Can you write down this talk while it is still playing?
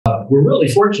we're really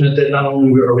fortunate that not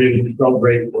only are we able to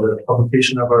celebrate the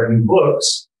publication of our new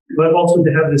books, but also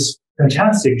to have this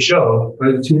fantastic show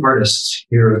by the two artists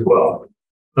here as well.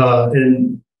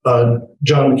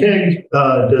 John McKaig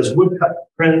does woodcut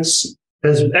prints,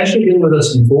 has actually been with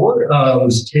us before. It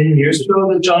was 10 years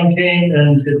ago that John came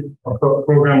and did a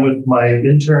program with my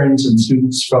interns and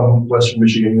students from Western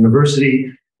Michigan University.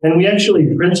 And we actually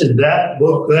printed that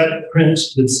book, that print,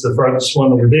 that's the farthest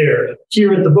one over there,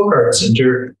 here at the Book Arts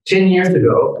Center 10 years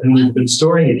ago. And we've been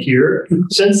storing it here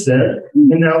since then.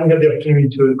 And now we have the opportunity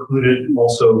to include it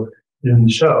also in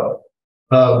the show.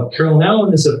 Carolyn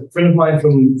Allen is a friend of mine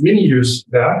from many years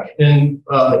back. And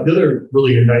the other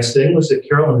really nice thing was that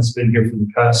Carolyn has been here for the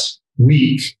past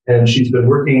week. And she's been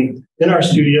working in our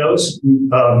studios,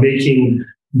 making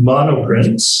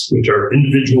monoprints, which are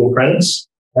individual prints,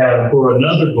 for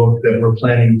another book that we're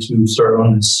planning to start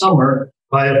on this summer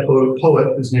by a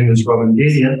poet whose name is Robin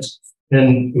Gadiant.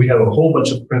 And we have a whole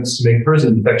bunch of prints to make hers.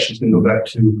 In fact, she's going to go back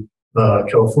to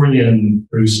California and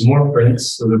produce some more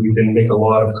prints so that we can make a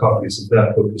lot of copies of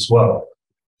that book as well.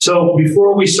 So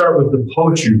before we start with the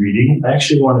poetry reading, I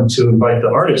actually wanted to invite the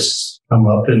artists to come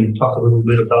up and talk a little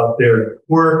bit about their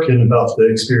work and about the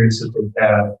experience that they've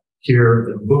had here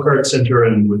at the Book Arts Center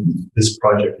and with this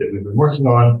project that we've been working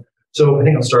on. So I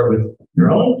think I'll start with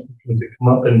Carolyn. Would they come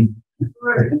up and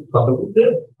talk a little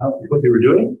bit about what they were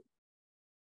doing?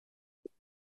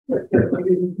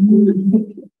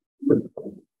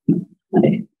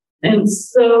 I'm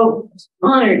so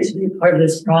honored to be part of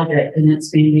this project, and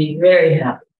it's made me very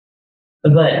happy.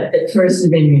 But at first,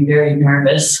 it made me very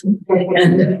nervous.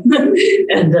 And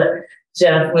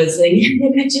Jeff was saying,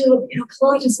 "Look at you,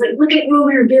 Chloe, just like look at what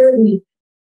we're doing."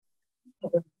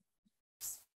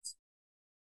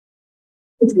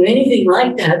 Do anything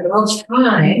like that, but I'll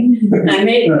try. I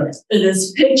made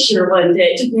this picture one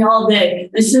day. It took me all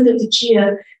day. I sent it to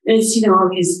Kia. And it's, all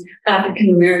these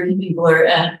African-American people or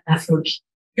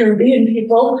Afro-Caribbean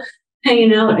people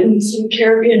hanging out in some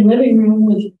Caribbean living room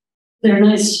with their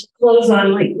nice clothes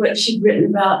on, like what she'd written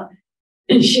about.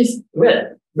 And she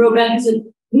wrote back and said,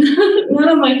 "None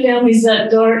of my family's that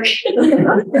dark."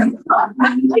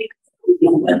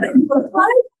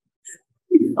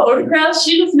 Photographs?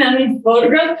 She doesn't have any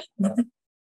photographs.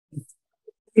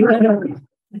 An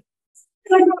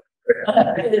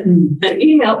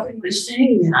email pretty much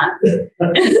saying that.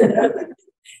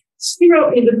 She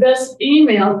wrote me the best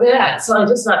email back. So I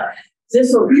just thought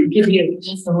this will give you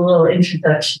just a little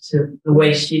introduction to the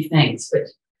way she thinks, which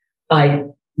I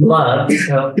love.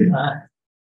 So I'm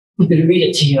going to read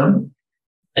it to you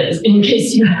in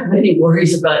case you have any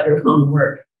worries about your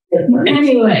homework.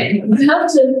 Anyway, you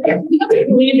have to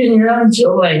believe in your own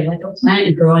joy, like a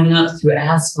plant growing up through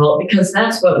asphalt, because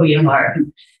that's what we are.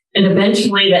 And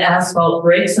eventually the asphalt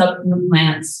breaks up in the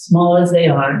plants, small as they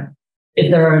are, if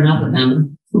there are enough of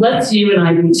them. Let's you and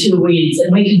I be two weeds,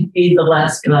 and we can feed the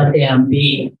last goddamn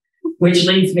bee, which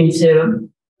leads me to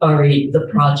Ari, the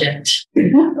project.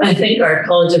 I think our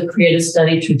College of Creative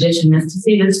Study tradition is to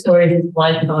see the story of his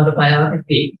life and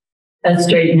autobiography as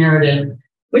straight narrative,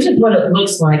 which is what it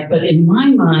looks like. But in my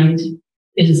mind,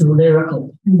 it is a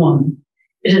lyrical poem.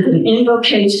 It is an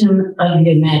invocation of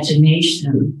the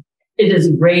imagination. It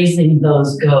is raising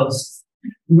those ghosts.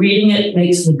 Reading it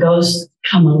makes the ghosts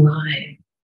come alive.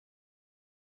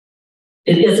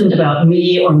 It isn't about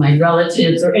me or my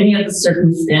relatives or any of the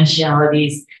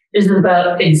circumstantialities. It is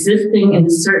about existing in a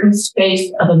certain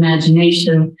space of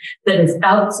imagination that is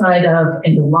outside of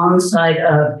and alongside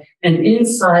of and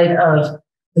inside of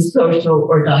the social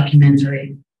or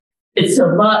documentary. It's a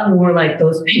lot more like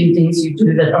those paintings you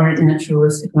do that aren't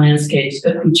naturalistic landscapes,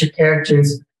 but feature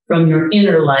characters from your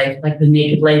inner life, like the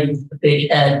naked lady with the big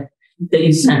head that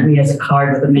you sent me as a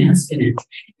card with a mask in it.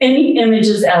 Any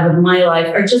images out of my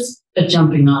life are just a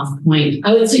jumping off point.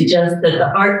 I would suggest that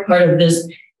the art part of this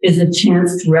is a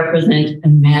chance to represent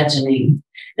imagining.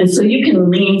 And so you can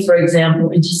lean, for example,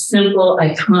 into simple,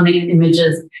 iconic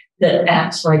images that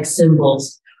act like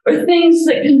symbols, or things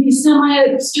that can be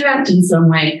semi-abstract in some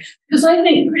way. Because I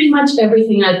think pretty much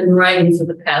everything I've been writing for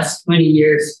the past 20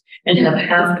 years and have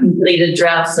half-completed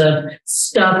drafts of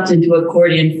stuffed into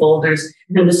accordion folders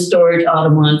and the storage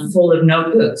ottoman full of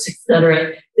notebooks,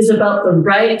 etc., is about the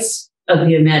rights of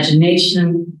the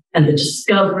imagination and the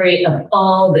discovery of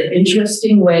all the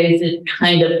interesting ways it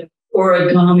kind of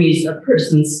origamis a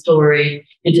person's story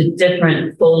into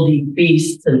different foldy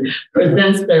beasts and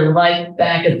presents their life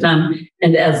back at them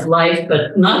and as life,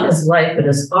 but not as life, but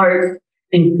as art,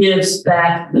 and gives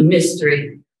back the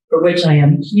mystery for which I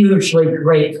am hugely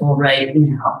grateful right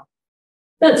now.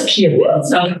 That's Kia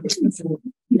Penso.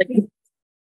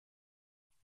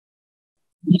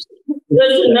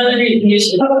 That's another reason you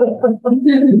should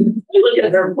look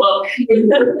at her book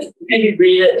and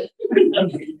read it.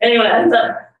 Anyway, I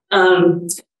thought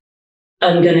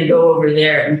I'm going to go over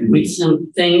there and read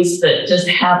some things that just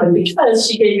happened because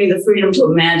she gave me the freedom to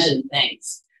imagine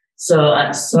things. So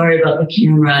I'm sorry about the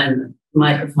camera and the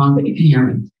microphone, but you can hear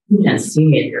me. You can't see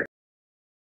me here.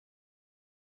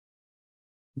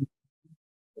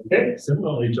 Okay,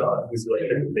 similarly, John, would you like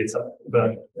to say something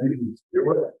about your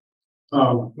work?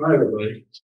 Hi, everybody.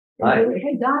 Hi.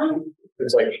 Hey, Don.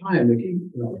 It's like, hi, Nikki.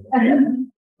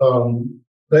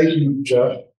 Thank you,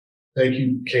 Jeff. Thank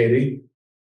you, Katie.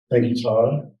 Thank you,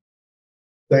 Todd.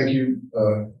 Thank you,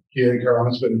 Kia and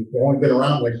Carol. We've only been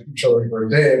around like each other for a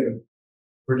day, but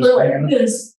we're just hanging out.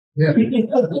 Yeah.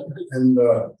 And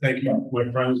thank you, my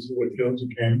friends at Whitfield who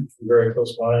came from very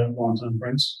close by, longtime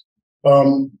friends.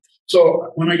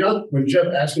 So when Jeff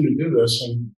asked me to do this,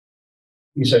 and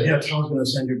he said, "Yeah, Todd's going to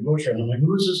send you a brochure," and I'm like,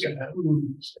 "Who is this guy?"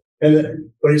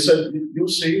 But he said, "You'll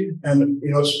see." And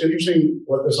it's interesting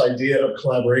what this idea of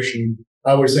collaboration.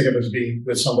 I always think of it as being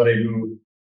with somebody who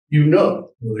you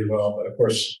know really well, but of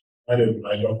course I don't.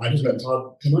 I just met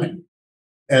Todd tonight.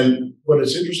 But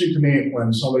it's interesting to me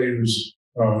when somebody who's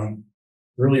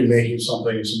really making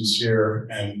something sincere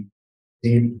and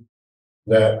deep,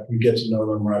 that you get to know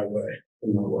them right away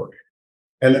in their work.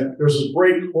 And there's a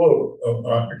great quote of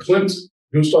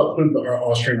Gustav Klimt, our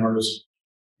Austrian artist,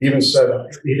 even said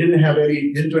he didn't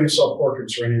do any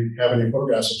self-portraits or have any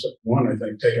photographs except one, I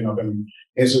think, taken up. And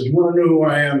he says, "You want to know who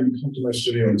I am? You come to my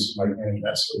studio and see my painting."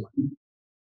 That's the one.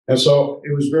 And so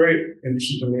it was very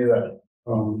interesting to me that,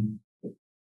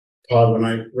 Todd, when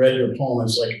I read your poem,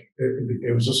 it's like,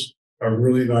 it was just a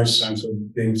really nice sense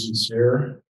of being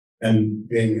sincere and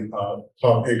being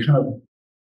kind of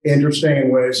interesting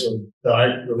in ways that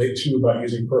I relate to about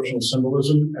using personal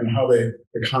symbolism and how the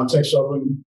context of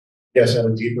them, yes, have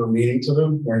a deeper meaning to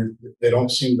them, where they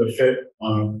don't seem to fit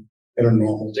in a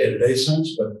normal day-to-day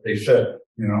sense, but they fit,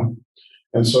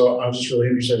 And so I was just really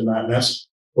interested in that. And that's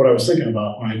what I was thinking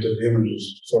about when I did the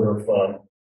images, sort of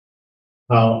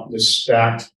how this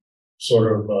stacked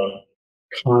sort of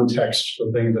context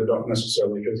for things that don't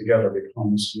necessarily fit together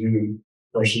becomes new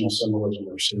personal symbolism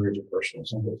or series of personal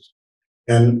symbols.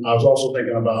 And I was also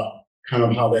thinking about kind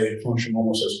of how they function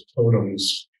almost as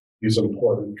totems, these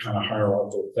important kind of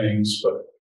hierarchical things,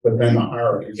 but then the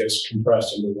hierarchy gets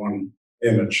compressed into one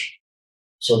image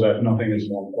so that nothing is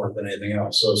more important than anything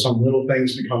else. So some little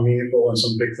things become meaningful and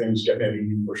some big things get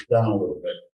maybe pushed down a little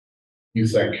bit, you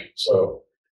think. So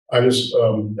I just,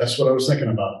 that's what I was thinking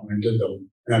about when I did them.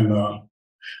 And,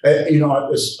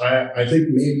 I think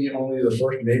maybe only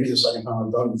maybe the second time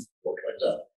I've done work like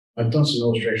that. I've done some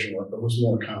illustration work, but it was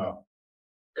more kind of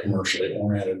commercially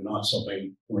oriented, not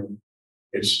something where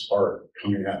it's art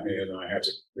coming at me and I had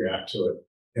to react to it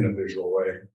in a visual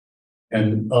way.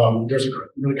 And there's a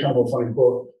really kind of a funny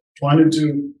quote: trying to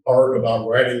do art about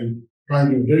writing, trying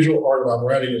to do visual art about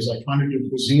writing is like trying to do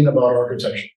cuisine about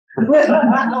architecture.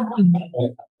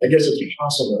 I guess it's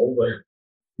possible, but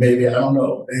maybe, I don't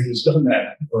know, maybe it's done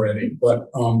that already. But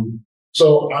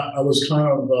so I was kind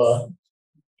of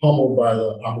humbled by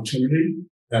the opportunity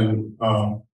and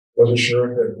wasn't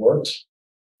sure if it worked,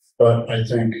 but I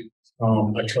think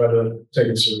I try to take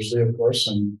it seriously, of course,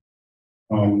 and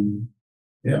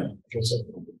yeah, that's it.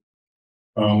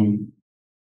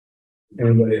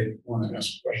 Anybody want to ask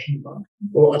a question about it?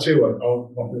 Well, I'll tell you what,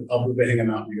 I'll be hanging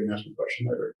out and you can ask a question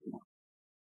later if you want.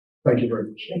 Thank you very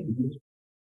much.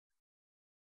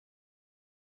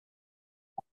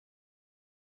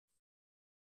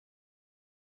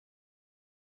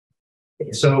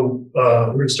 So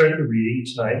we're going to start the reading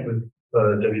tonight with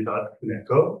Todd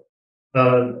Kaneko.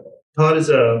 Todd is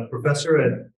a professor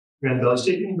at Grand Valley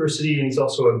State University, and he's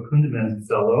also a Kundiman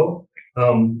Fellow.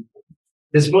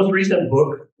 His most recent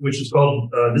book, which is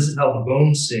called This Is How the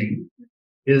Bones Sing,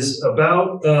 is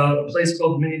about a place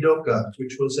called Minidoka,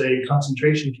 which was a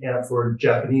concentration camp for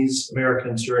Japanese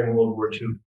Americans during World War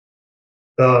II.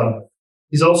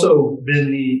 He's also been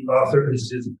the author,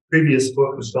 his previous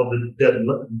book was called The Dead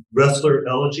Wrestler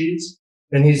Elegies,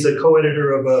 and he's a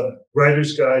co-editor of a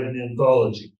writer's guide and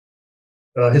anthology.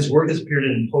 His work has appeared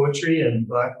in Poetry and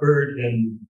Blackbird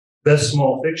and Best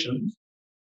Small Fictions.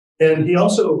 And he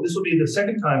also, this will be the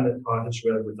second time that Todd has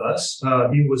read with us.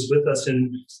 He was with us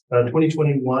in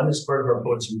 2021 as part of our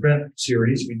Poets in Print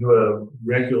series. We do a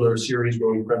regular series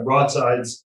where we print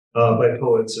broadsides by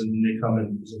poets, and they come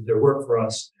and present their work for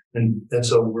us. And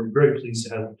so we're very pleased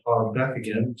to have Todd back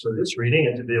again for this reading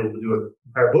and to be able to do an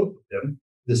entire book with him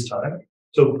this time.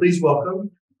 So please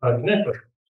welcome Kaneko.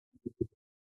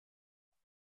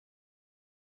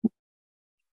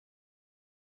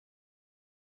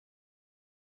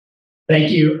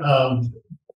 Thank you. I'm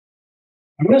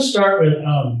going to start with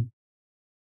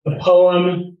a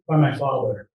poem by my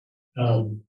father.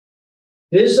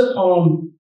 This is a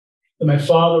poem that my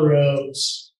father wrote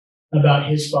about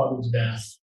his father's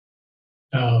death.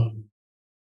 He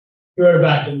wrote it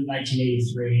back in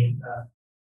 1983.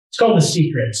 It's called The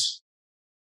Secret,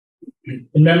 in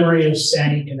memory of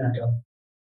Todd Kaneko.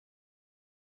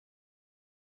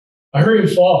 I heard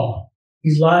him fall.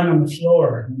 He's lying on the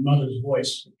floor, and my mother's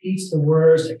voice repeats the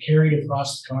words that carried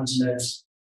across the continent.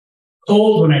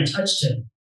 Cold when I touched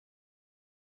him.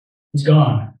 He's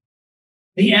gone.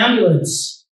 The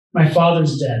ambulance, my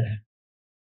father's dead.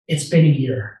 It's been a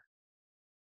year.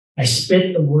 I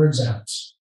spit the words out.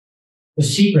 The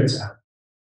secret's out.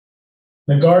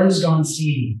 The garden's gone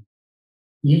seedy.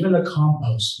 Even the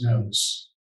compost knows.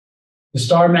 The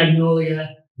star magnolia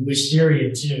and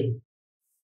wisteria too.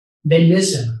 They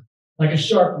miss him like a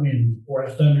sharp wind or a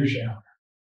thunder shower.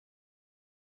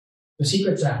 The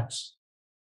secret's out.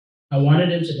 I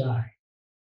wanted him to die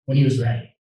when he was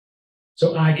ready,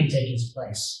 so I could take his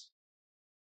place.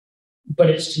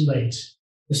 But it's too late.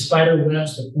 The spider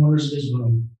webs the corners of his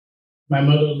room. My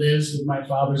mother lives with my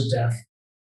father's death.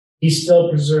 He's still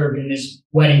preserved in his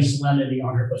wedding solemnity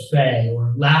on her buffet,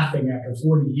 or laughing after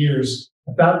 40 years,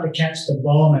 about to catch the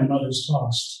ball my mother's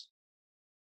tossed.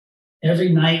 Every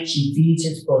night she feeds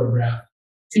his photograph,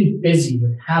 too busy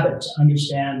with habit to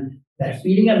understand that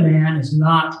feeding a man is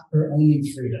not her only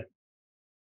freedom.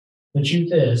 The truth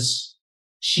is,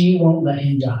 she won't let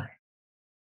him die.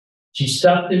 She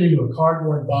stuffed him into a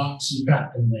cardboard box and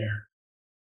trapped him there.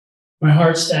 My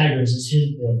heart staggers as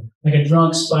his did, like a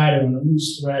drunk spider on a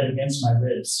loose thread against my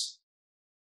ribs.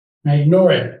 I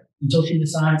ignore it until she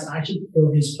decides I should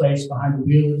fill his place behind the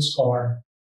wheel of his car,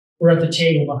 or at the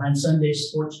table behind Sunday's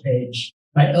sports page,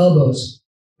 my elbows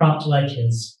propped like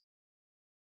his.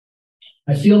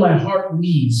 I feel my heart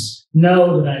wheeze,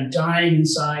 know that I'm dying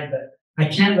inside, but I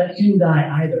can't let him die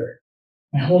either.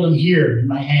 I hold him here in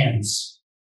my hands.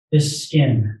 This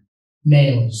skin,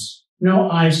 nails, no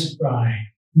eyes to cry,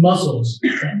 muscles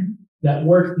that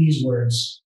work these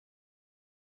words.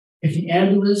 If the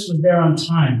ambulance was there on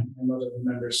time, my mother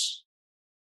remembers,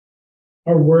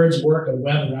 our words work a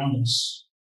web around us.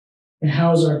 And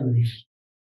how is our grief?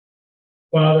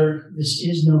 Father, this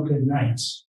is no good night.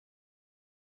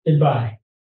 Goodbye.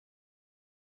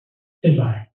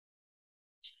 Goodbye.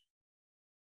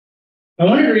 I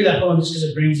wanted to read that poem just because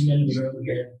it brings him into the room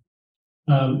here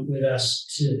with us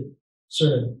to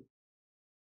sort of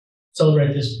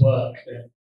celebrate this book that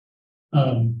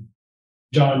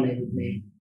John made with me.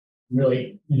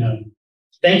 Really,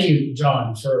 thank you,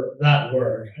 John, for that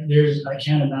work. I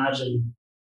can't imagine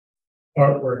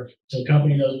artwork to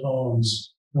accompany those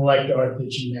poems like the art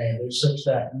that you made. There's such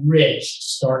that rich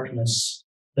starkness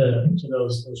to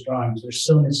those drawings. They're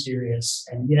so mysterious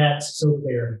and yet so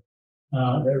clear.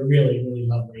 They're really, really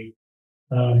lovely.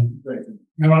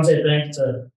 I want to say thanks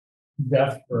to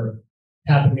Beth for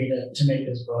having me to make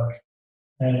this book,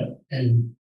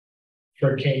 and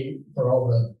for Kate for all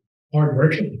the hard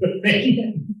work of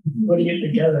putting it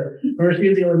together. Or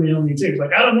she's the only too. It's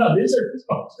like, I don't know, this is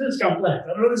complex. I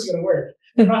don't know if this is going to work.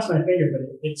 I crossed my finger, but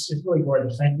it's really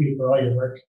gorgeous. Thank you for all your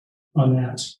work on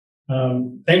that.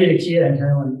 Thank you to Kia and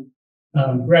Carolyn.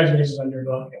 Congratulations on your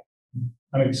book.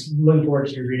 I'm looking forward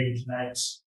to your reading tonight.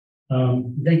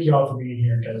 Thank you all for being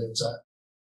here, because it's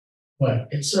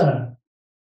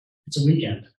a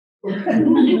weekend.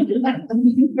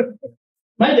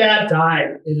 My dad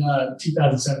died in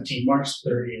 2017, March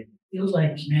 30th. It feels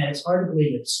like, man, it's hard to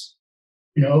believe it's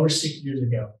over 6 years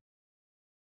ago.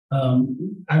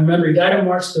 I remember he died on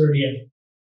March 30th.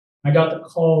 I got the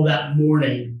call that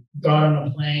morning, got on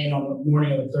a plane on the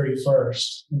morning of the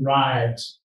 31st, arrived,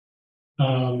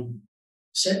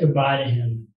 said goodbye to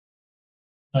him,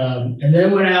 and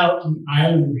then went out to the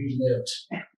island where he lived.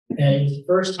 And it was the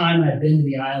first time I'd been to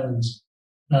the island,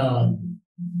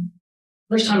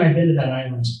 first time I'd been to that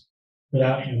island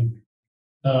without him.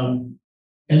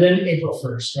 And then April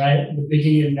 1st, right, the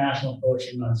beginning of National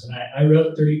Poetry Month, and I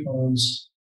wrote 30 poems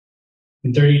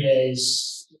in 30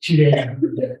 days, 2 days after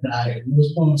my dad died. And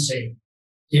those poems say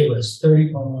it was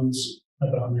 30 poems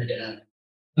about my dad.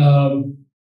 And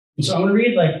so I'm going to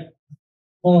read a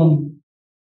poem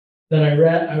that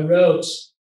I wrote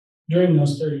during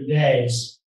those 30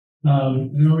 days.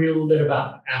 And I'll read a little bit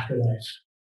about Afterlife.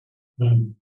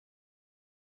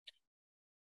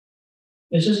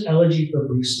 It's just elegy for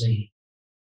Bruce Lee.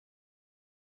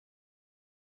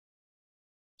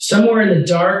 Somewhere in the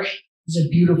dark is a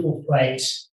beautiful fight.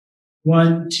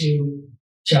 1, 2,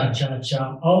 cha, cha,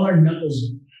 cha. All our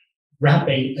knuckles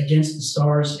rapping against the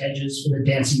stars' edges for the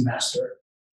dancing master.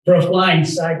 for a flying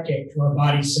sidekick to our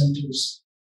body centers.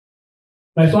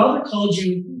 My father called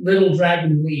you Little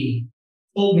Dragon Lee,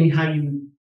 told me how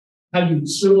you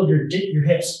swiveled your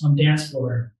hips on dance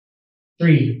floor.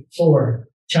 3, 4,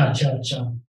 cha cha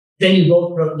cha. Then you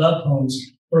both wrote love poems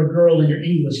for a girl in your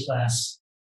English class.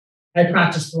 I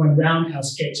practiced throwing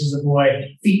roundhouse kicks as a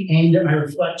boy, feet aimed at my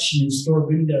reflection in store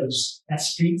windows, at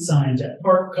street signs, at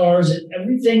parked cars, at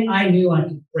everything I knew I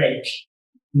could break.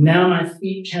 Now my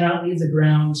feet cannot leave the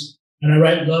ground, and I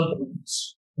write love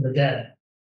poems for the dead.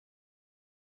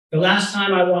 The last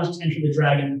time I watched Enter the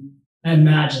Dragon, I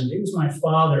imagined it was my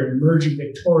father emerging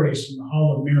victorious from the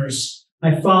Hall of Mirrors,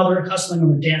 my father hustling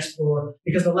on the dance floor,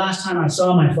 because the last time I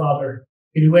saw my father,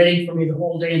 he'd be waiting for me the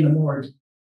whole day in the morgue.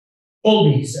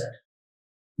 Hold me, he said.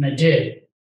 And I did,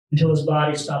 until his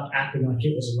body stopped acting like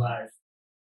it was alive.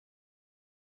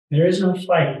 There is no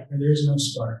fight, or there is no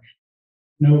spark.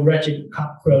 No wretched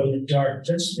cockcrow in the dark,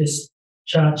 just this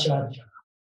cha-cha-cha.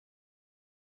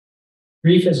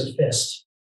 Grief is a fist,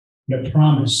 and a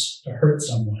promise to hurt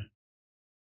someone.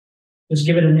 Just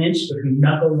give it an inch between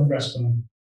knuckle and breastbone.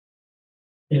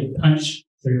 It'll punch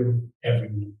through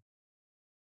everyone.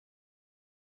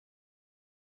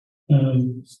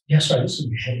 Sorry, this will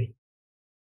be heavy.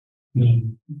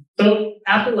 So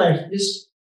Afterlife,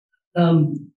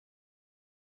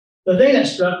 the thing that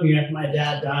struck me after my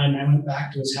dad died and I went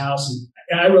back to his house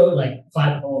and I wrote like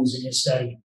 5 poems in his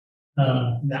study.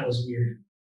 That was weird.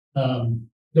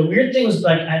 The weird thing was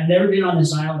like, I'd never been on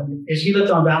this island. He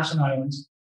lived on Vashon Island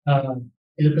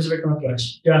in the Pacific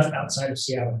Northwest, just outside of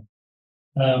Seattle.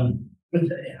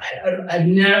 I've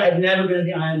never been to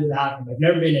the island without him. I've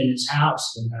never been in his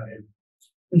house without him.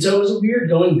 And so it was weird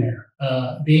going there,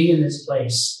 being in this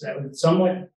place that was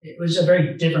it was a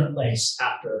very different place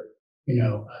after he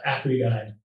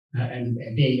died and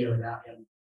being there without him.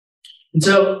 And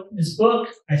so this book,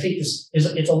 I think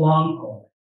it's a long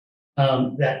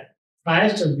poem that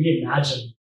tries to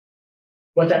reimagine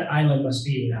what that island must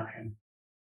be without him.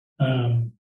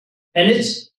 And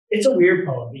it's a weird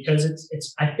poem because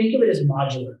I think of it as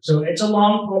modular. So it's a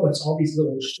long poem, but it's all these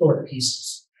little short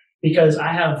pieces because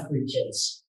I have 3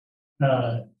 kids.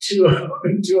 Two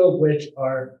of which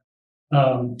are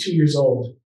 2 years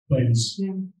old twins.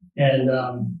 Yeah. And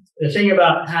the thing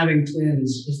about having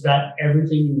twins is that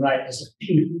everything you write is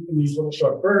in these little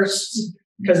short bursts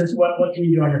because it's what can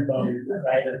you do on your phone,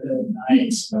 right? At the middle of the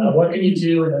night. What can you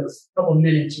do in a couple of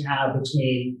minutes you have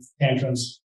between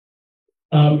tantrums?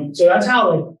 So that's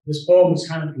how this poem was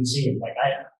kind of conceived. Like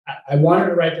I wanted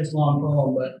to write this long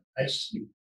poem, but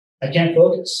I can't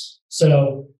focus.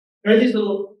 So there are these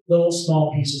little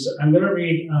small pieces. I'm going to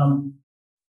read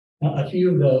a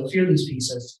few of these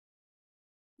pieces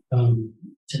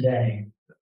today.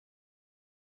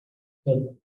 But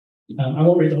I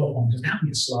won't read the whole poem because that would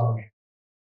be a slog.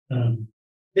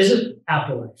 This is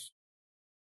Afterlife.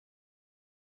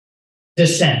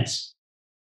 Descent.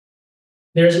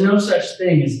 There is no such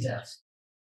thing as death.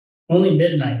 Only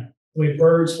midnight, the way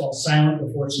birds fall silent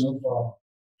before snowfall.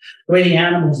 The way the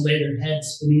animals lay their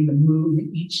heads beneath the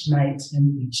moon each night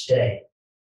and each day.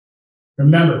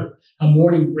 Remember how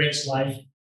morning breaks life,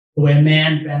 the way a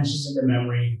man vanishes into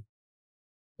memory,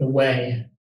 the way,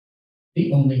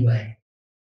 the only way.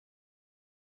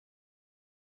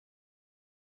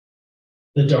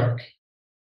 The dark.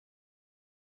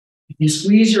 If you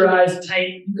squeeze your eyes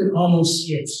tight, you can almost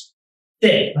see it,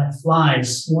 thick like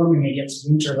flies swarming against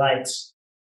winter lights.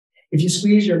 If you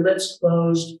squeeze your lips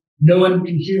closed, no one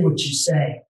can hear what you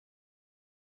say.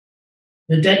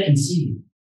 The dead can see you,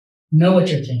 know what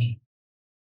you're thinking.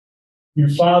 Your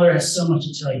father has so much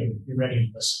to tell you if you're ready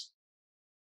to listen.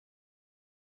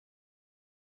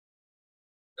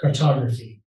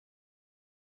 Cartography.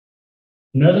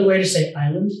 Another way to say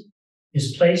island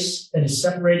is place that is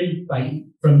separated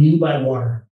from you by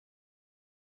water.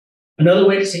 Another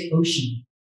way to say ocean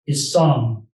is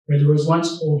song, where there was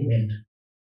once cold wind.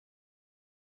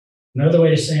 Another way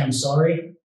to say I'm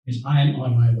sorry is I'm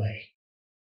on my way.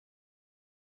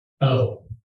 Oh,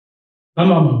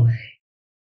 I'm on my way.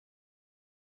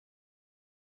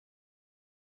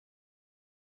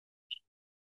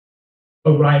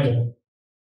 Arrival.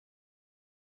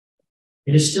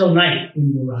 It is still night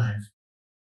when you arrive.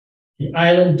 The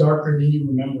island darker than you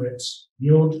remember it.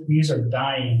 The old trees are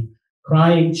dying,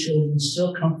 crying children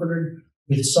still comforted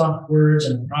with soft words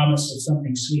and promise of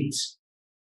something sweet.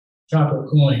 Chocolate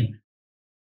coin.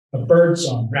 A bird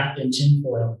song wrapped in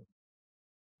tinfoil,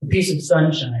 a piece of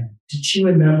sunshine to chew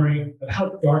in memory of how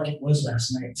dark it was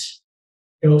last night,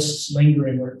 ghosts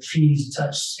lingering where trees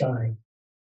touch sky.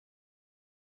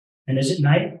 And is it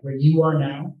night where you are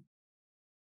now?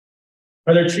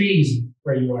 Are there trees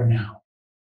where you are now?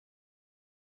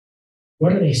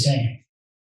 What are they saying?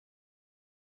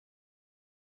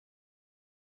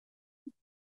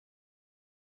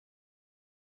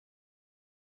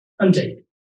 Untake.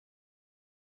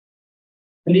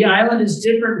 And the island is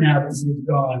different now that you've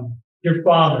gone. Your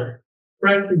father,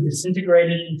 correctly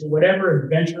disintegrated into whatever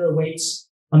adventure awaits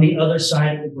on the other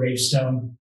side of the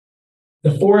gravestone.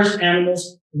 The forest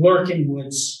animals lurk in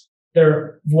woods,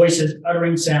 their voices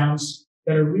uttering sounds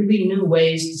that are really new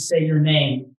ways to say your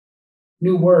name,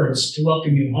 new words to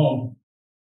welcome you home.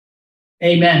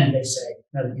 Amen, they say,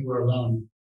 now that you are alone.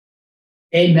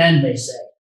 Amen, they say,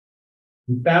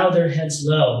 and bow their heads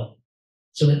low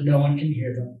so that no one can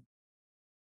hear them.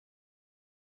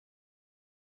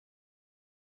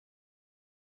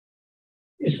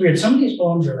 It's weird. Some of these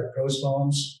poems are like prose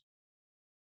poems,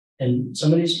 and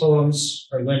some of these poems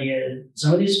are linear.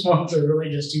 Some of these poems are really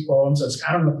just two poems.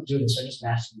 I don't know what to do with this. I just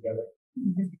mashed them together.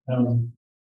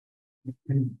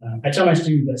 I tell my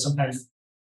students that sometimes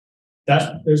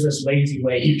there's this lazy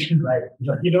way you can write.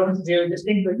 You don't have to do just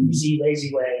think the easy,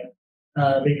 lazy way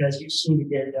because you just need to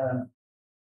get it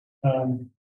done.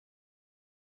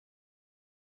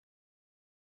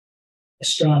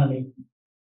 Astronomy.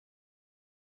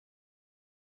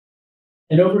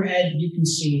 And overhead, you can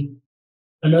see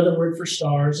another word for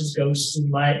stars is ghosts of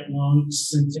light long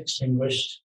since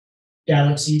extinguished.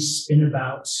 Galaxies spin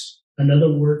about.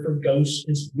 Another word for ghost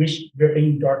is wish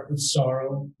dripping dark with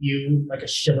sorrow, you like a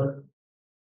shiver.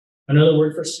 Another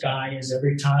word for sky is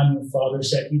every time your father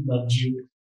said he loved you,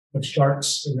 with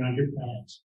sharks around your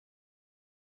planet.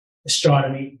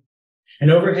 Astronomy.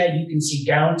 And overhead, you can see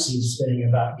galaxies spinning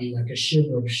about you like a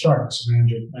shiver of sharks around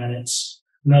your planets.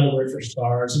 Another word for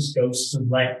stars is ghosts of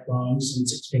light long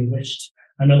since extinguished.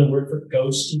 Another word for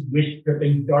ghost is wish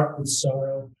dripping dark with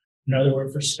sorrow. Another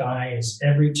word for sky is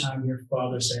every time your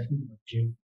father said he loved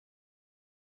you.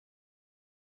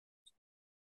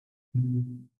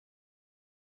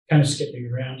 Kind of skipping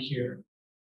around here.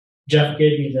 Jeff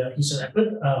gave me he said, I put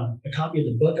a copy of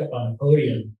the book up on the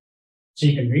podium so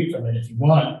you can read from it if you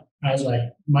want. I was like,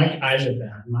 my eyes are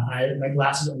bad. My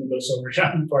glasses only go so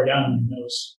far down on my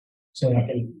nose. So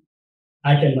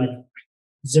I can like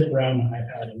zip around my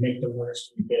iPad and make the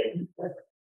words pretty big.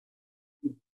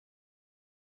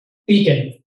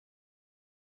 Beacon.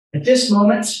 At this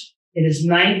moment, it is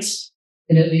night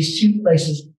in at least two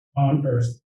places on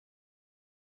earth.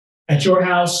 At your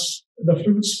house, the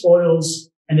fruit spoils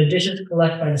and the dishes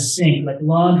collect by the sink like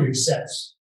laundry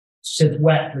sets sit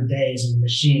wet for days in the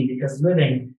machine because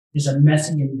living is a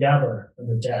messy endeavor for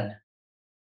the dead.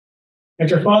 At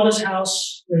your father's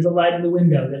house, there's a light in the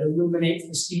window that illuminates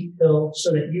the steep hill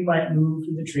so that you might move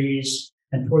through the trees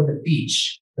and toward the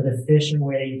beach for the fish are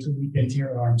waiting to leap into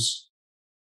your arms.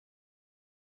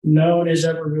 No one is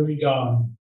ever really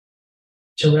gone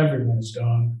till everyone is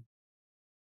gone.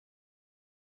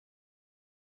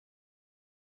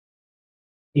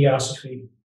 Theosophy.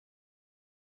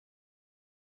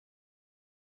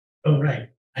 Oh, right.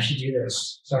 I should do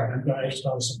this. Sorry, I just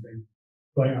thought of something.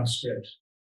 Going off script.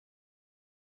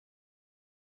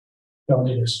 Don't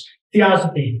do this.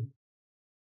 Theosophy.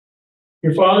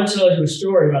 Your father tells you a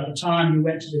story about the time you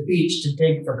went to the beach to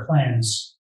dig for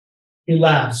clams. He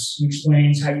laughs and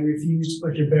explains how you refused to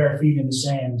put your bare feet in the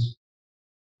sand.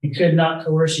 He could not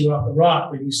coerce you off the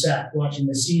rock where you sat watching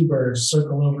the seabirds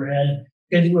circle overhead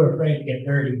because you were afraid to get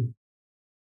dirty.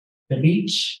 The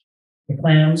beach, the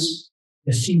clams,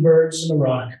 the seabirds, and the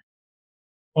rock.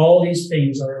 All these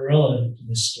things are irrelevant to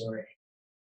this story.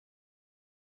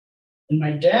 And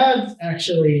my dad,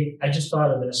 actually, I just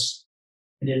thought of this.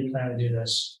 I didn't plan to do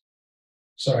this.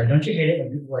 Sorry, don't you hate it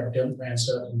when people like don't plan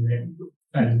stuff and they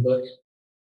kind of look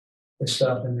for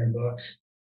stuff in their book?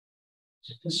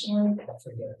 Is it this one? I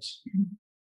forget.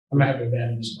 I'm gonna have to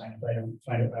abandon this plan if I don't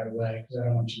find it right away because I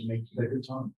don't want you to make you take your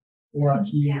time. Or I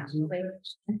can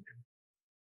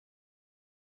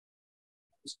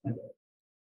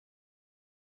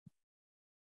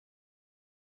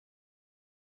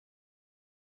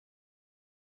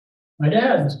My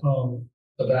dad has a poem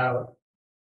about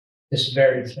this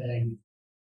very thing.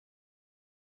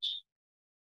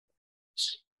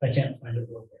 I can't find it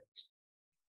real quick.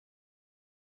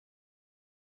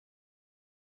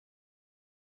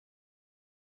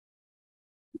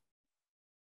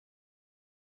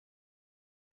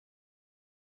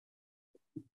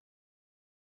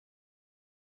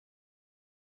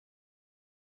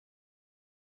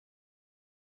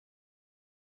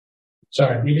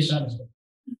 Sorry, maybe it's not this one.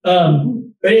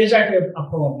 But it is actually a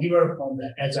poem. He wrote a poem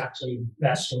that has actually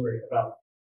that story about,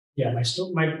 my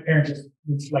parents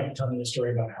just like to tell me the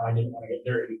story about how I didn't want to get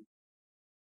dirty.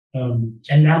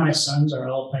 And now my sons are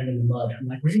all playing in the mud. I'm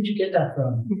like, where did you get that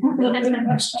from?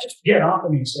 Get off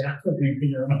of me, stay off of me,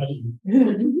 you're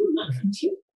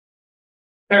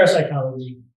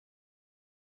Parapsychology.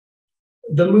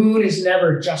 The moon is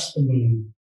never just the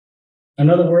moon.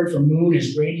 Another word for moon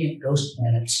is radiant ghost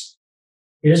planets.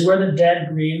 It is where the dead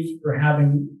grieve for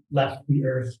having left the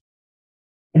earth.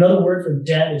 Another word for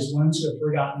dead is ones who have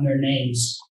forgotten their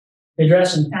names. They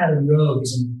dress in tattered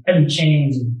robes and heavy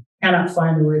chains and cannot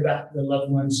find their way back to their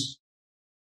loved ones.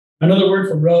 Another word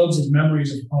for robes is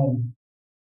memories of home.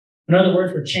 Another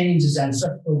word for chains is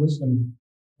ancestral wisdom.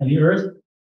 And the earth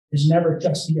is never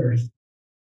just the earth.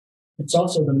 It's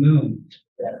also the moon.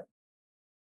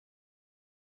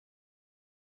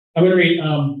 I'm going to read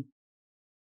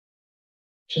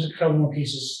just a couple more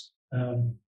pieces.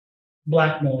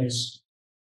 Black noise.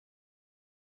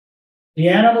 The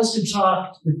animals can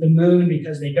talk with the moon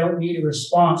because they don't need a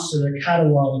response to their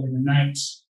caterwauling in the night.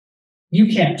 You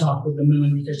can't talk with the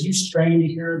moon because you strain to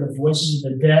hear the voices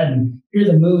of the dead and hear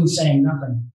the moon saying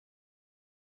nothing.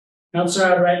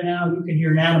 Outside right now, you can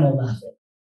hear an animal laughing,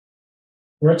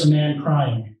 or it's a man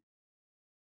crying.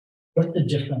 What's the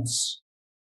difference?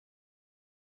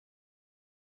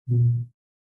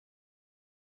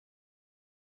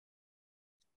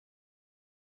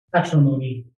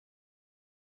 Patrimony.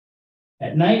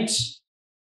 At night,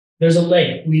 there's a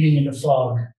lake leading into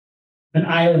fog, an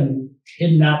island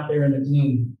hidden out there in the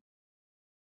gloom.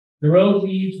 The road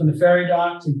leads from the ferry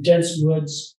dock through dense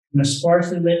woods in a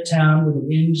sparsely lit town where the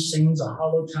wind sings a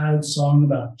hollow-tired song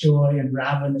about joy and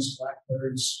ravenous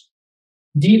blackbirds.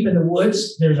 Deep in the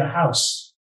woods, there's a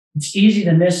house. It's easy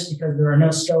to miss because there are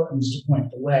no skeletons to point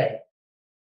the way.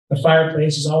 The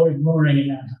fireplace is always roaring in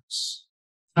that house.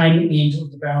 Tiny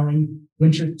angels devouring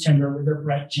winter timber with their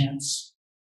bright chants.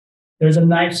 There's a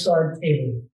knife-scarred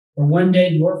table where one day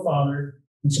your father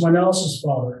and someone else's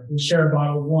father will share a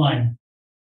bottle of wine.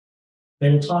 They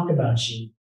will talk about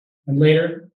you, and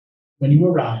later, when you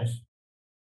arrive,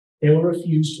 they will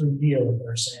refuse to reveal what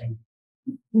they're saying.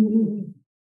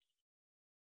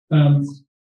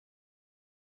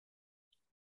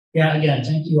 Again,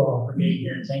 thank you all for being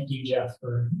here. Thank you, Jeff,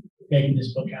 for making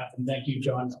this book happen. Thank you,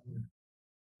 John, for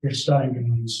your stunning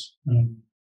drawings.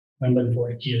 I'm looking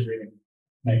forward to Kia's reading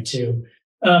tonight, too.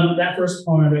 That first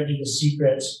poem I read you, The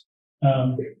Secret,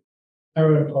 I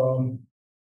wrote a poem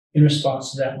in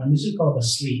response to that one. This is called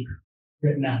Asleep,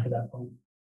 written after that poem.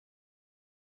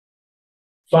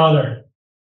 Father,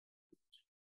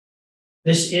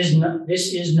 this is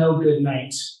no good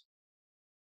night.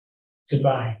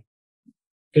 Goodbye.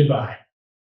 Goodbye.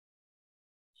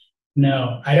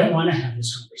 No, I don't want to have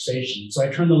this conversation. So I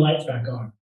turn the lights back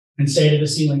on and say to the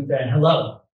ceiling fan,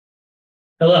 hello.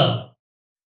 Hello.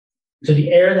 To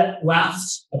the air that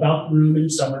wafts about the room in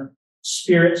summer,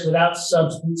 spirits without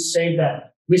substance, save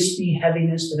that wispy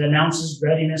heaviness that announces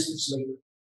readiness for sleep.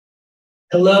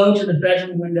 Hello to the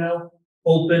bedroom window,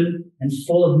 open and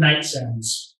full of night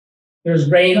sounds.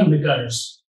 There's rain on the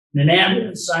gutters, and an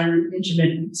ambulance siren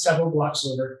intermittent several blocks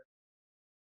over.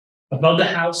 Above the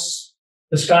house,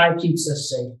 the sky keeps us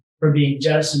safe from being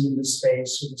jettisoned into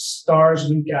space, with the stars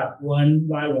wink out one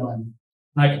by one,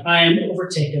 like I am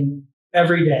overtaken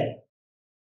every day.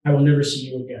 I will never see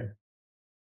you again.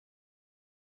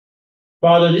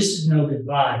 Father, this is no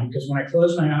goodbye, because when I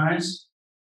close my eyes,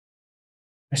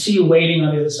 I see you waiting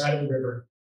on the other side of the river.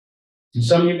 And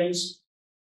some evenings,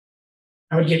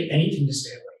 I would give anything to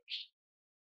stay awake.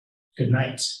 Good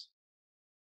night.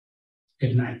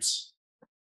 Good night.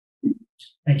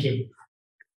 Thank you.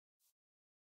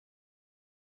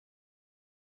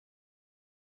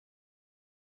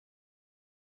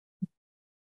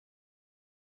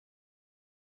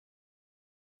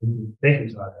 Thank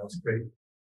you, Todd. That was great.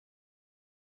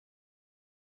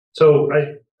 So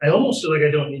I almost feel like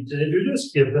I don't need to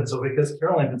introduce Kia Penso because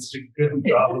Caroline did such a good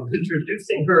job of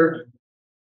introducing her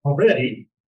already.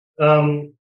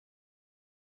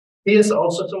 He is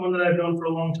also someone that I've known for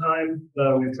a long time.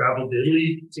 We've traveled to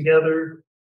Italy together.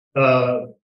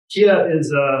 Kia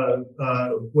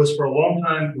was for a long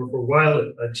time, or for a while,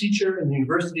 a teacher in the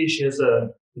university. She has a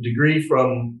degree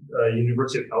from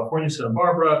University of California, Santa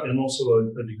Barbara, and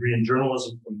also a degree in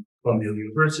journalism from Columbia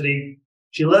University.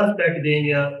 She left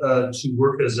academia to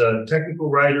work as a technical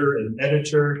writer and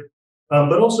editor,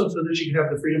 but also so that she could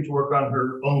have the freedom to work on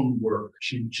her own work.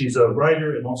 She's a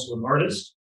writer and also an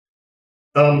artist.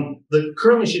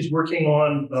 Currently, she's working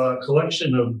on a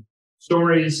collection of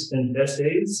stories and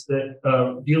essays that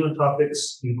deal with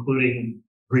topics including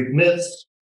Greek myths,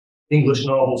 English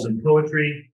novels and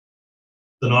poetry,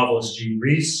 the novelist Jean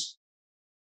Rhys,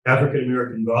 African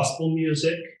American gospel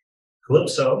music,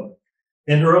 calypso,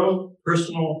 and her own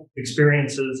personal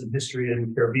experiences and history in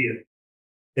the Caribbean.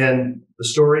 And the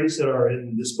stories that are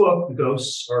in this book, the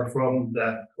ghosts, are from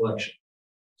that collection.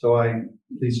 So I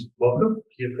please welcome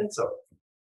Kia Penso.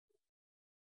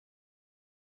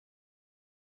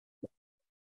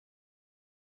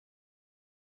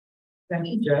 Thank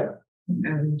you, Jeff,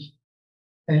 and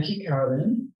thank you,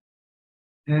 Carolyn,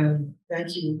 and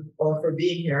thank you all for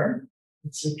being here.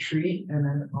 It's a treat and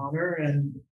an honor,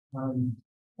 and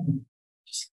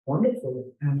just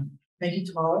wonderful. And thank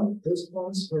you, Todd. Those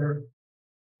poems were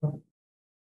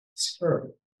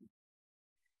superb.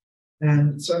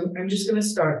 And so I'm just going to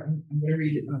start. I'm going to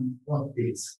read one of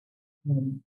these.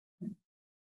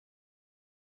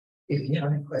 If you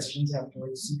have any questions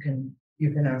afterwards,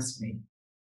 you can ask me.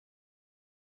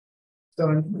 So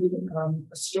I'm reading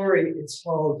a story. It's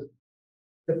called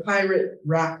The Pirate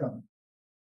Rackham.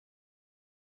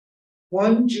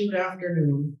 One June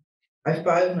afternoon, I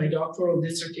filed my doctoral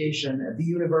dissertation at the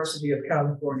University of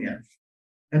California.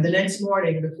 And the next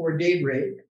morning before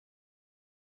daybreak,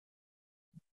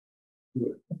 but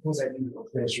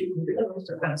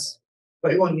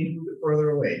you want me to move it further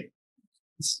away?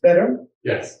 It's better?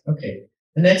 Yes. Okay.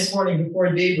 The next morning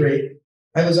before daybreak,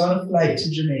 I was on a flight to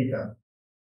Jamaica.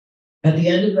 At the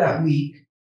end of that week,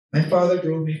 my father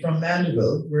drove me from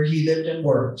Mandeville, where he lived and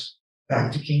worked,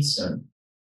 back to Kingston.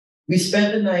 We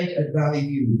spent the night at Valley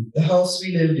View, the house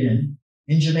we lived in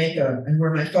Jamaica, and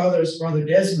where my father's brother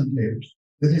Desmond lived,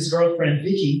 with his girlfriend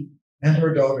Vicky and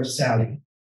her daughter Sally.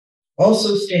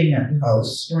 Also staying at the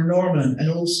house were Norman, an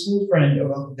old school friend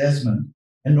of Uncle Desmond,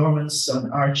 and Norman's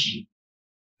son Archie.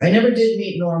 I never did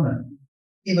meet Norman.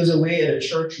 He was away at a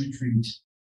church retreat.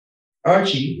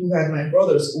 Archie, who had my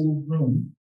brother's old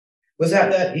room, was at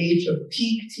that age of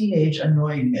peak teenage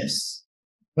annoyingness,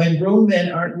 when grown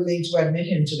men aren't willing to admit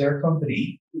him to their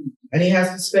company, and he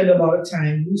has to spend a lot of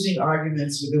time losing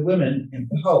arguments with the women in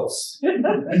the house,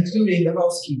 including the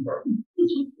housekeeper.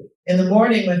 In the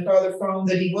morning, my father found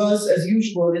that he was, as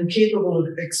usual, incapable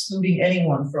of excluding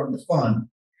anyone from the fun.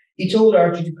 He told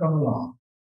Archie to come along.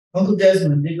 Uncle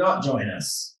Desmond did not join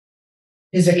us.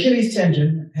 His Achilles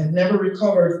tendon had never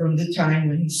recovered from the time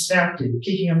when he snapped it,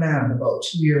 kicking a man about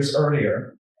 2 years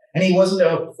earlier, and he wasn't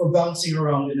out for bouncing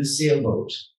around in a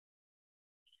sailboat.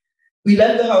 We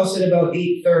left the house at about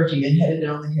 8:30 and headed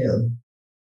down the hill.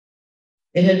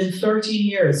 It had been 13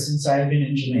 years since I had been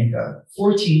in Jamaica,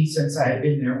 14 since I had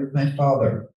been there with my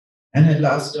father, and had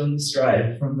last done this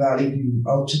drive from Valley View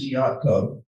out to the yacht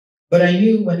club. But I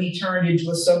knew when he turned into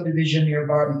a subdivision near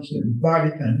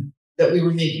Barbican that we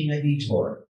were making a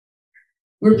detour.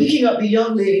 "We're picking up the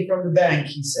young lady from the bank,"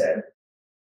 he said.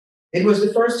 It was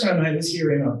the first time I was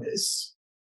hearing of this.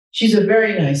 "She's a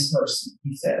very nice person,"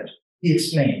 he said. He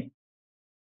explained.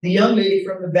 The young lady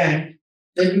from the bank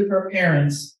lived with her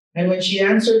parents, and when she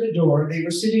answered the door, they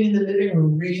were sitting in the living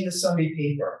room reading the Sunday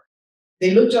paper.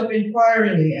 They looked up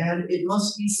inquiringly and, it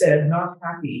must be said, not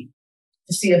happy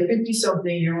to see a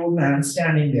 50-something-year-old man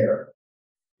standing there.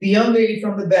 The young lady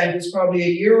from the bank was probably a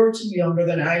year or two younger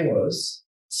than I was,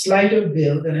 slight of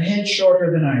build and a head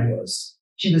shorter than I was.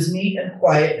 She was neat and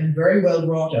quiet and very well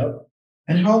brought up,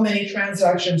 and how many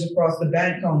transactions across the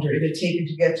bank counter it had taken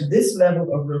to get to this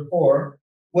level of rapport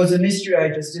was a mystery I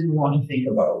just didn't want to think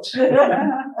about.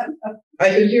 I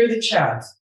could hear the chat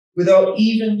without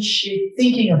even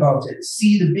thinking about it,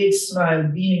 see the big smile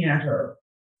beaming at her.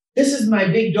 "This is my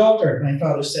big daughter," my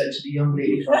father said to the young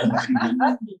lady from the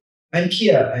bank. "I'm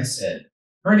Kia," I said.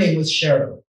 Her name was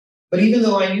Cheryl. But even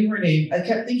though I knew her name, I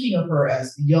kept thinking of her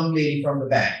as the young lady from the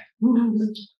bank.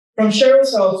 From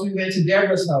Cheryl's house, we went to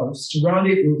Deborah's house to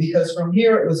rendezvous because from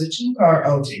here it was a 2-car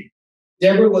outing.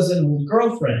 Deborah was an old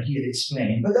girlfriend, he had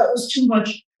explained, but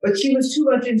she was too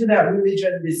much into that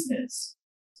religion business.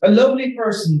 A lovely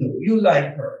person, though, you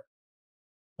like her.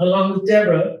 Along with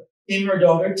Deborah came her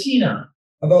daughter, Tina,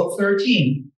 about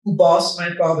 13, who bossed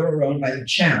my father around like a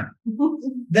champ.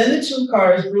 Then the 2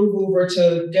 cars drove over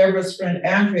to Deborah's friend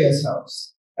Andrea's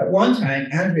house. At one time,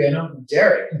 Andrea and Uncle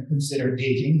Derek had considered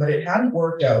dating, but it hadn't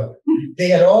worked out. They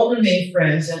had all remained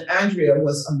friends, and Andrea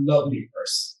was a lovely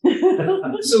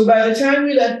person. So by the time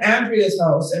we left Andrea's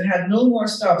house and had no more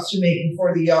stops to make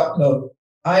before the yacht club,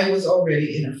 I was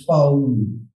already in a foul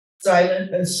mood,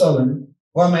 silent and sullen,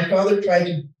 while my father tried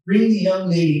to bring the young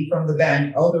lady from the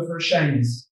bank out of her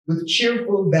shyness with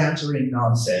cheerful, bantering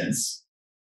nonsense.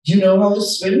 "Do you know how to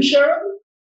swim, Cheryl?"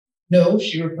 "No,"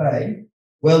 she replied.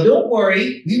 "Well, don't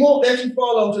worry. We won't let you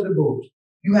fall out of the boat.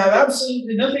 You have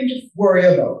absolutely nothing to worry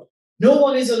about. No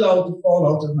one is allowed to fall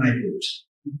out of my boat."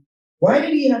 Why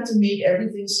did he have to make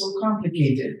everything so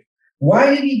complicated?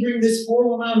 Why did he bring this poor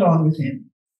woman along with him?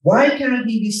 Why can't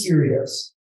he be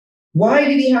serious? Why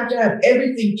did he have to have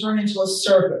everything turn into a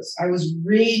circus? I was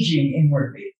raging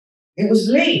inwardly. It was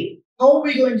late. How are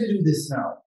we going to do this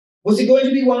now? Was it going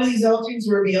to be one of these outings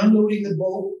where we unloading the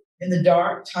boat in the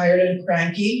dark, tired and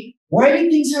cranky? Why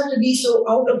did things have to be so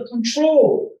out of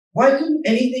control? Why couldn't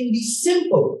anything be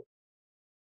simple?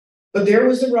 But there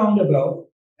was the roundabout,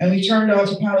 and we turned out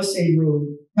to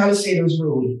Palisadoes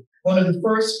Road, one of the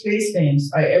first place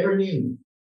names I ever knew.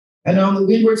 And on the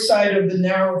windward side of the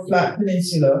narrow, flat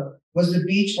peninsula was the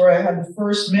beach where I had the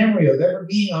first memory of ever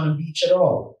being on a beach at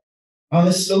all. On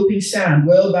the sloping sand,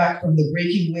 well back from the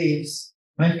breaking waves,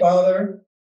 my father,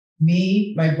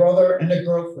 me, my brother, and a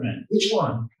girlfriend. Which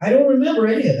one? I don't remember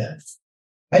any of them.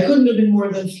 I couldn't have been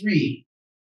more than 3,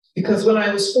 because when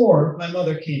I was 4, my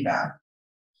mother came back.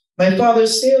 My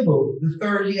father's sailboat, the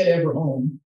third he had ever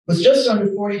owned, was just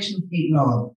under 42 feet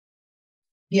long.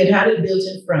 He had had it built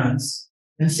in France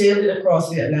and sailed it across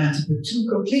the Atlantic with 2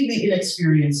 completely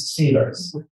inexperienced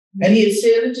sailors. And he had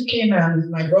sailed into Cayman with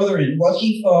my brother in what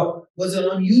he thought was an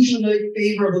unusually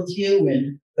favorable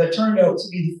tailwind that turned out to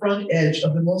be the front edge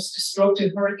of the most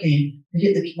destructive hurricane to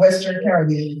hit the Western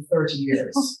Caribbean in 30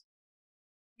 years.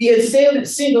 He had sailed it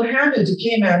single-handed to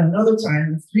Cayman another time,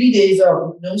 and 3 days out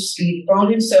with no sleep,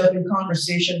 found himself in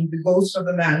conversation with the ghost of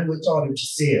the man who had taught him to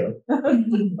sail.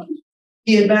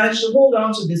 He had managed to hold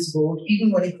on to this boat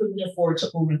even when he couldn't afford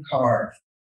to own a car.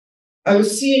 I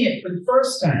was seeing it for the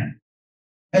first time,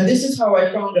 and this is how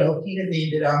I found out he had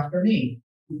named it after me.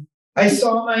 I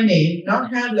saw my name,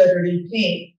 not hand-lettered in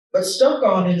paint, but stuck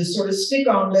on in the sort of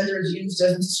stick-on letters used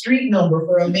as the street number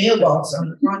for a mailbox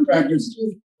on a contractor's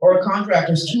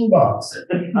toolbox.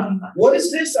 What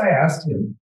is this? I asked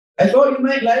him. I thought you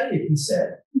might like it, he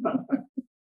said.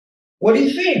 What do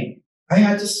you think? I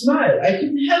had to smile. I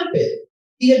couldn't help it.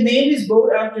 He had named his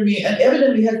boat after me and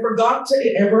evidently had forgotten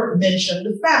to ever mention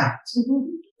the fact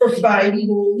for 5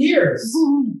 whole years.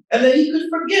 And that he could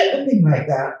forget a thing like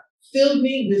that filled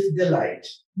me with delight.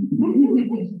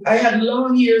 I had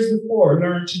long years before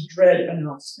learned to dread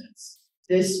announcements.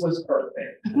 This was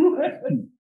perfect.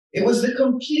 It was the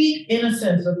complete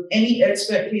innocence of any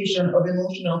expectation of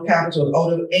emotional capital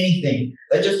out of anything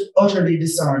that just utterly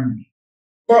disarmed me.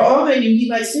 For all I knew, he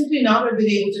might simply not have been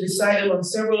able to decide among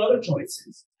several other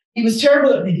choices. He was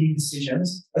terrible at making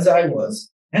decisions, as I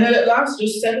was, and had at last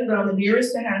just settled on the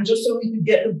nearest to hand just so we could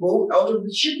get the boat out of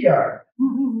the shipyard.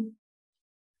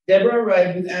 Deborah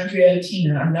arrived with Andrea and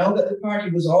Tina, and now that the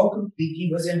party was all complete, he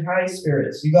was in high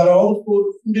spirits. We got all the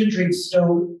food and drink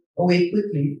stowed away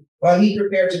quickly, while he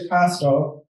prepared to cast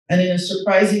off, and in a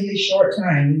surprisingly short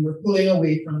time, we were pulling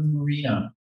away from the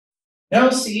marina. Now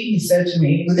see, he said to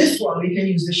me, with this one, we can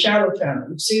use the shallow channel,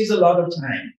 which saves a lot of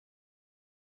time.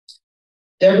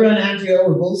 Deborah and Andrea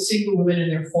were both single women in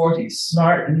their 40s,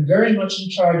 smart and very much in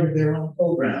charge of their own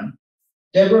program.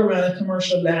 Deborah ran a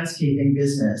commercial landscaping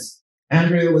business.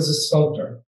 Andrea was a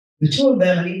sculptor. The two of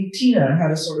them, and even Tina,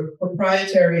 had a sort of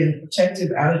proprietary and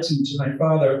protective attitude to my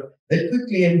father that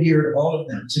quickly endeared all of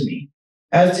them to me,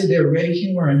 as did their ready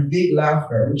humor and big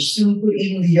laughter, which soon put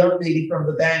even the young lady from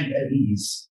the bank at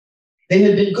ease. They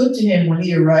had been good to him when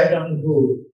he arrived on the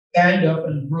boat, banged up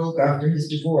and broke after his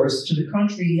divorce to the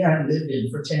country he hadn't lived in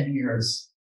for 10 years.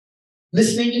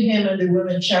 Listening to him and the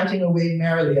women chatting away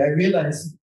merrily, I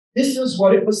realized this was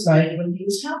what it was like when he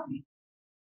was happy.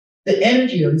 The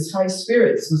energy of his high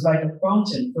spirits was like a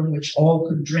fountain from which all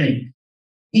could drink.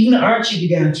 Even Archie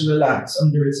began to relax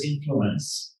under its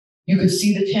influence. You could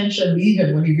see the tension leave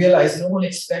him when he realized no one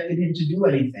expected him to do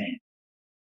anything.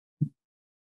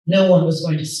 No one was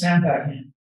going to snap at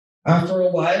him. After a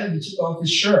while, he took off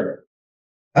his shirt.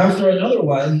 After another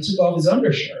while, he took off his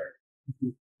undershirt.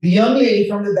 The young lady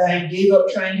from the bank gave up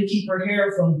trying to keep her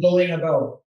hair from blowing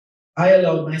about. I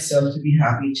allowed myself to be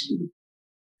happy too.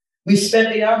 We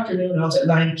spent the afternoon out at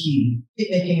Lime Key,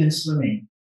 picnicking and swimming.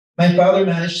 My father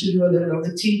managed to do a little of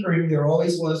the tinkering there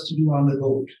always was to do on the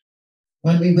boat.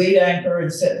 When we weighed anchor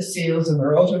and set the sails and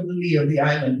were out of the lee of the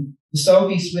island, the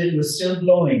southeast wind was still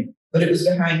blowing, but it was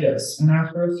behind us. And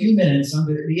after a few minutes,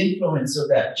 under the influence of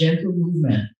that gentle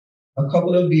movement, a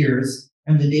couple of beers,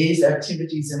 and the day's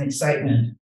activities and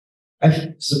excitement,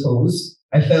 I suppose,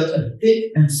 I felt a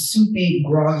thick and soupy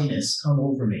grogginess come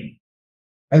over me.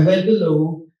 I went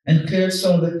below and cleared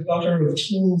some of the clutter of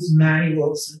tools,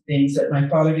 manuals, and things that my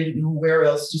father didn't know where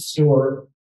else to store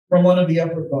from one of the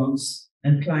upper bunks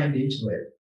and climbed into it.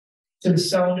 To the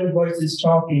sound of voices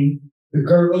talking, the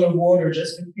gurgle of water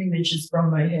just a few inches from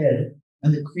my head,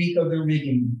 and the creak of the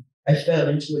rigging, I fell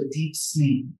into a deep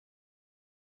sleep.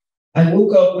 I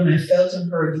woke up when I felt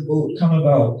and heard the boat come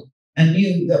about and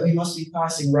knew that we must be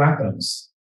passing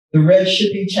Rackham's, the red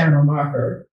shipping channel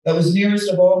marker that was nearest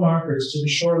of all markers to the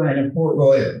shoreline of Port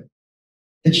Royal.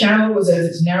 The channel was at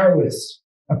its narrowest,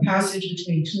 a passage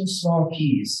between two small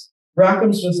keys.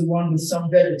 Rackham's was the one with some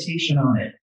vegetation on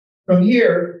it. From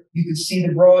here, you could see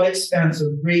the broad expanse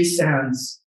of grey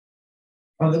sands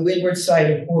on the windward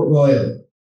side of Port Royal.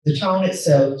 The town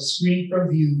itself, screened from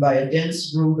view by a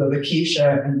dense growth of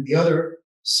acacia and the other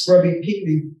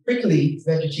scrubby, prickly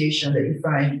vegetation that you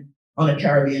find on a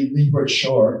Caribbean windward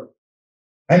shore.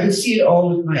 I could see it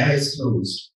all with my eyes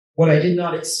closed. What I did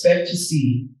not expect to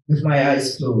see with my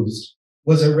eyes closed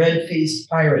was a red-faced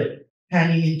pirate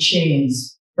hanging in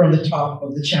chains from the top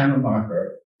of the channel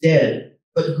marker, dead,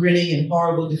 but grinning in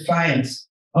horrible defiance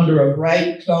under a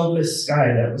bright, cloudless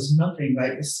sky that was nothing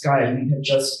like the sky we had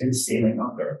just been sailing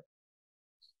under.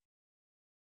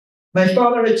 My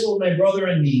father had told my brother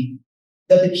and me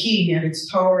that the key and its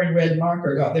towering red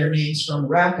marker got their names from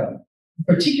Rackham,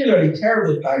 a particularly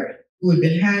terrible pirate who had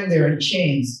been hanged there in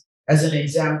chains as an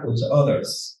example to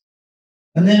others.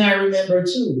 And then I remember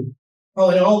too, how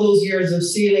in all those years of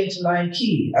sailing to Line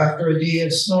Key, after a day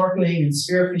of snorkeling and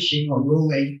spearfishing or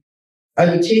rowing, I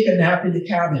would take a nap in the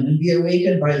cabin and be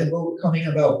awakened by the boat coming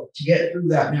about to get through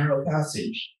that narrow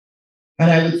passage. And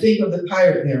I would think of the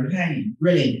pirate there hanging,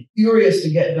 grinning, furious to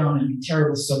get down and be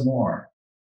terrible some more.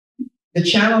 The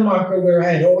channel marker where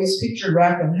I had always pictured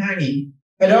Rackham hanging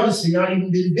had obviously not even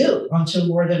been built until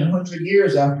more than 100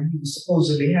 years after he was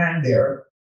supposedly hanged there.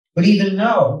 But even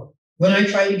now, when I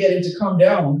try to get him to come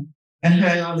down and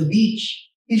hang on the beach,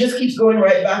 he just keeps going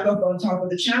right back up on top of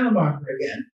the channel marker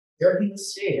again. There he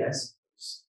must stay, I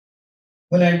suppose.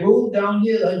 When I rolled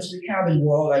downhill onto the cabin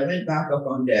wall, I went back up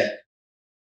on deck.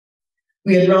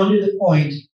 We had rounded the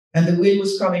point, and the wind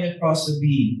was coming across the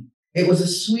beam. It was a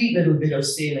sweet little bit of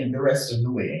sailing the rest of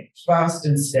the way, fast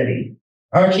and steady.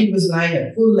 Archie was lying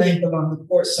at full length along the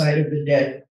port side of the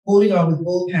deck, holding on with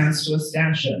both hands to a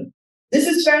stanchion. "This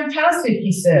is fantastic,"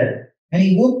 he said, and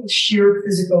he whooped with sheer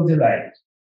physical delight.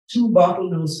 Two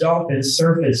bottlenose dolphins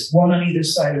surfaced, one on either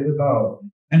side of the bow,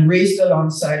 and raced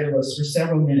alongside of us for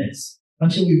several minutes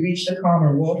until we reached the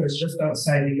calmer waters just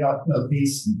outside the yacht club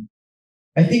basin.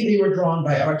 I think they were drawn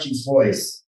by Archie's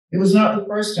voice. It was not the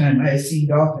first time I had seen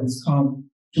dolphins come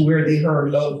to where they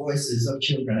heard loud voices of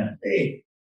children at play.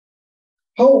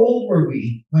 How old were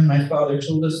we when my father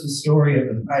told us the story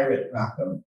of the pirate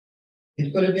Rackham?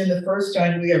 It could have been the first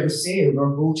time we ever sailed or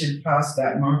boated past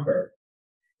that marker.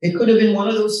 It could have been one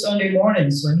of those Sunday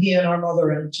mornings when he and our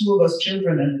mother and two of us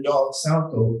children and the dog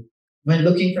Salco went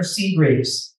looking for sea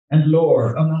grapes and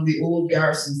lore among the old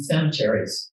garrison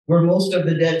cemeteries, where most of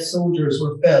the dead soldiers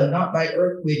were felled not by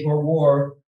earthquake or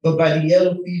war, but by the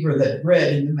yellow fever that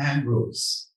bred in the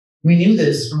mangroves. We knew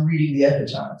this from reading the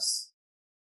epitaphs.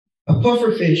 A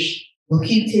pufferfish will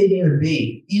keep taking the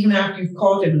bait even after you've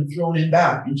caught him and thrown him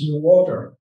back into the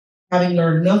water, having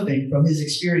learned nothing from his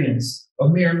experience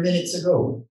of mere minutes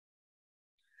ago.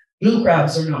 Blue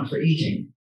crabs are not for eating.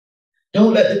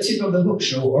 Don't let the tip of the hook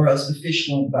show or else the fish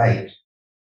won't bite.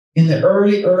 In the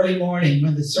early, early morning,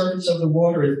 when the surface of the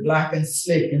water is black and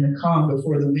slick in the calm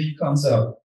before the wind comes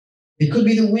up, it could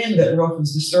be the wind that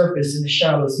roughens the surface in the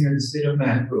shallows near this bit of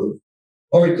mangrove,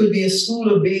 or it could be a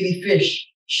school of baby fish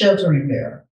sheltering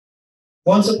there.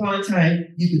 Once upon a time,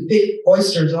 you could pick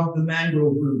oysters off the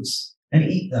mangrove roots and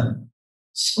eat them.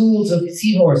 Schools of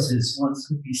seahorses once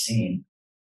could be seen.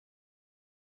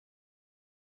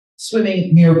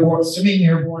 Swimming near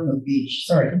Bournemouth Beach.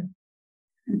 Sorry.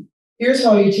 Here's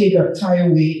how you tie a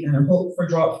weight and a hook for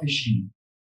drop fishing.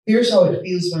 Here's how it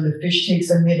feels when the fish takes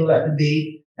a nibble at the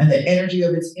bait and the energy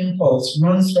of its impulse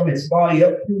runs from its body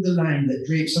up through the line that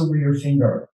drapes over your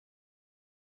finger.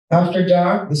 After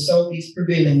dark, the southeast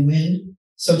prevailing wind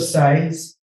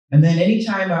subsides, and then any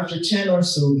time after 10 or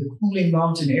so, the cooling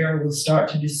mountain air will start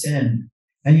to descend,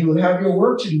 and you will have your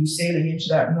work to do sailing into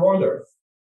that norther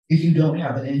if you don't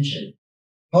have an engine.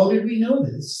 How did we know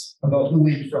this about the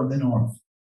wind from the north?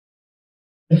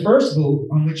 The first boat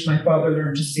on which my father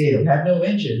learned to sail had no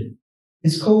engine.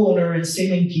 His co-owner and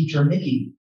sailing teacher,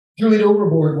 Mickey, threw it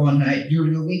overboard one night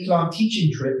during a week-long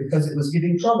teaching trip because it was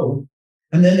giving trouble,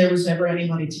 and then there was never any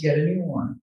money to get a new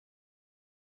one.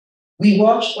 We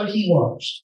watched what he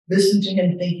watched, listened to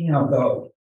him thinking out loud.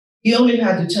 He only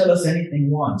had to tell us anything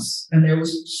once, and there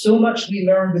was so much we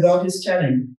learned without his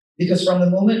telling, because from the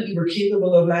moment we were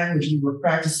capable of language, we were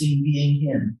practicing being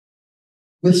him.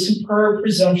 With superb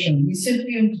presumption, we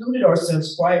simply included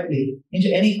ourselves quietly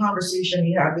into any conversation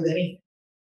he had with anything.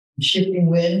 The shifting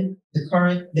wind, the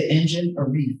current, the engine, a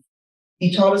reef.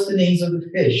 He taught us the names of the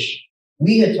fish.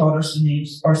 We had taught us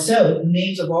ourselves the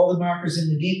names of all the markers in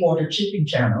the deep water chipping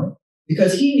channel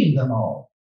because he knew them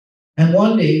all. And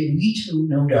one day, we too,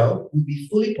 no doubt, would be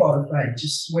fully qualified to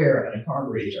swear at a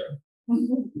carburetor.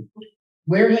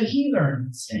 Where had he learned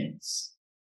these things?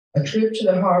 A trip to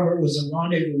the harbor was a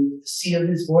rendezvous with the sea of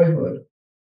his boyhood,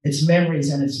 its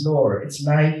memories and its lore, its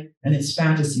life and its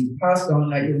fantasies passed on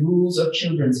like the rules of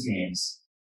children's games.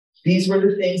 These were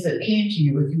the things that came to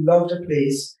you if you loved a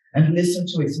place and listened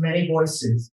to its many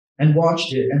voices and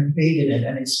watched it and played in it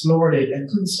and explored it and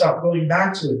couldn't stop going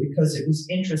back to it because it was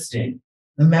interesting.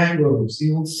 The mangroves,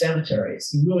 the old cemeteries,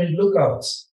 the ruined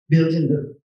lookouts built in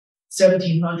the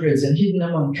 1700s and hidden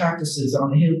among cactuses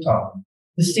on the hilltop,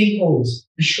 the sinkholes,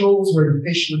 the shoals where the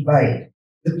fish would bite,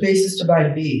 the places to buy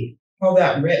bait, how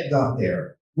that red got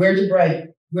there, where to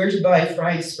buy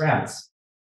fried scraps.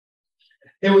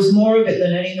 There was more of it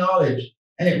than any knowledge,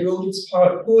 and it wrote its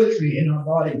poetry in our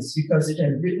bodies because it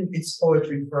had written its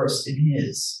poetry first in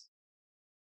his.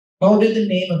 How did the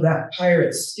name of that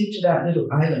pirate stick to that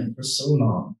little island for so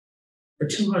long? For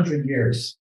 200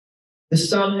 years. The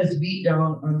sun has beat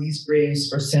down on these graves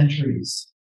for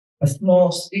centuries. A small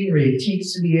stingray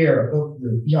takes to the air above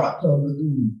the yacht club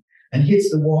lagoon and hits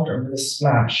the water with a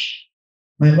splash.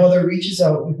 My mother reaches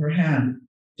out with her hand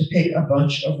to pick a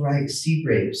bunch of ripe sea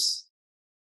grapes.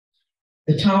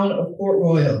 The town of Port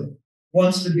Royal,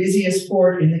 once the busiest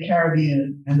port in the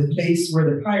Caribbean and the place where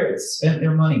the pirates spent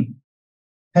their money,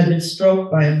 had been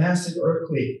struck by a massive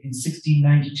earthquake in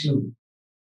 1692.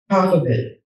 Half of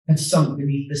it had sunk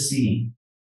beneath the sea.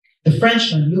 The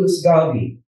Frenchman, Louis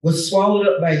Galby, was swallowed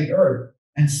up by the earth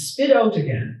and spit out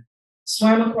again,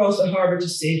 swam across the harbor to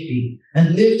safety,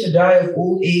 and lived to die of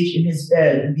old age in his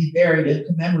bed and be buried and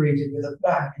commemorated with a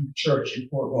plaque in the church in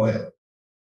Port Royal.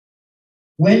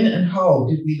 When and how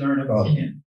did we learn about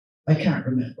him? I can't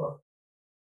remember.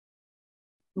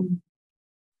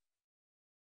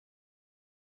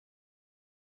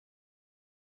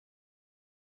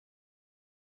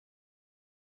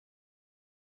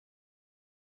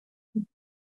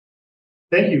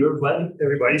 Thank you,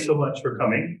 everybody, so much for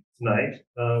coming tonight.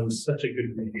 It was such a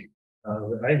good reading.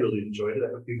 I really enjoyed it.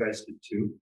 I hope you guys did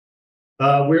too.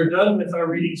 We're done with our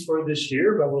readings for this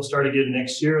year, but we'll start again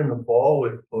next year in the fall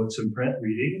with Poets in Print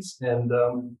readings, and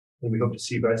we hope to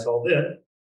see you guys all then.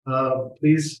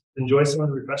 Please enjoy some of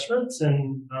the refreshments,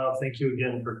 and thank you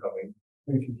again for coming.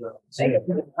 Thank you, John. Thank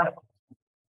you.